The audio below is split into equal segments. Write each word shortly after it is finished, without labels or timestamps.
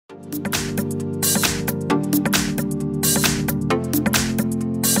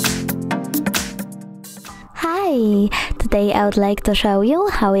Hi! Today I would like to show you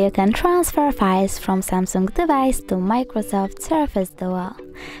how you can transfer files from Samsung device to Microsoft Surface Duo.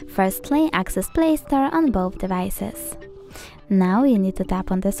 Firstly, access Play Store on both devices. Now you need to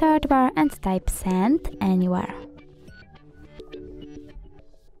tap on the search bar and type Send Anywhere.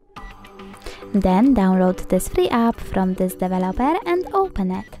 Then download this free app from this developer and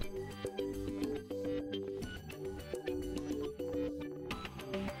open it.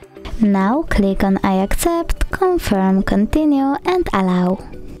 Now click on I accept, confirm, continue and allow.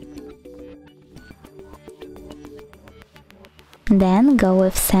 Then go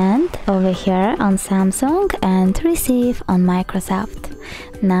with send over here on Samsung and receive on Microsoft.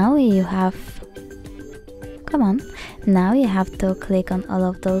 Now you have to click on all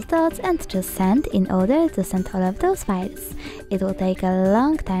of those dots and just send in order to send all of those files. It will take a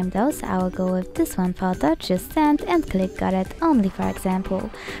long time though, so I will go with this one photo, just send and click got it only, for example.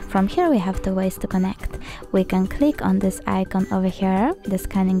 From here we have two ways to connect. We can click on this icon over here, the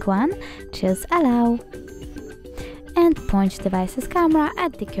scanning one, choose allow and point device's camera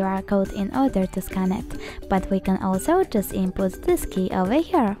at the QR code in order to scan it. But we can also just input this key over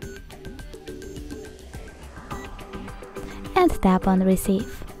here and tap on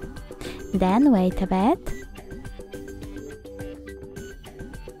receive. Then wait a bit.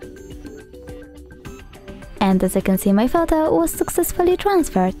 And as you can see, my photo was successfully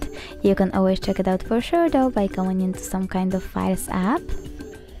transferred. You can always check it out for sure though by going into some kind of Files app,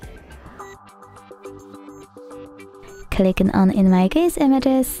 clicking on, in my case,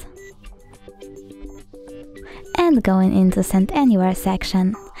 Images, and going into Send Anywhere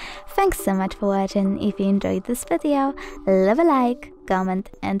section. Thanks so much for watching. If you enjoyed this video, leave a like, comment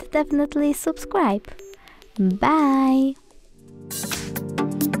and definitely subscribe. Bye!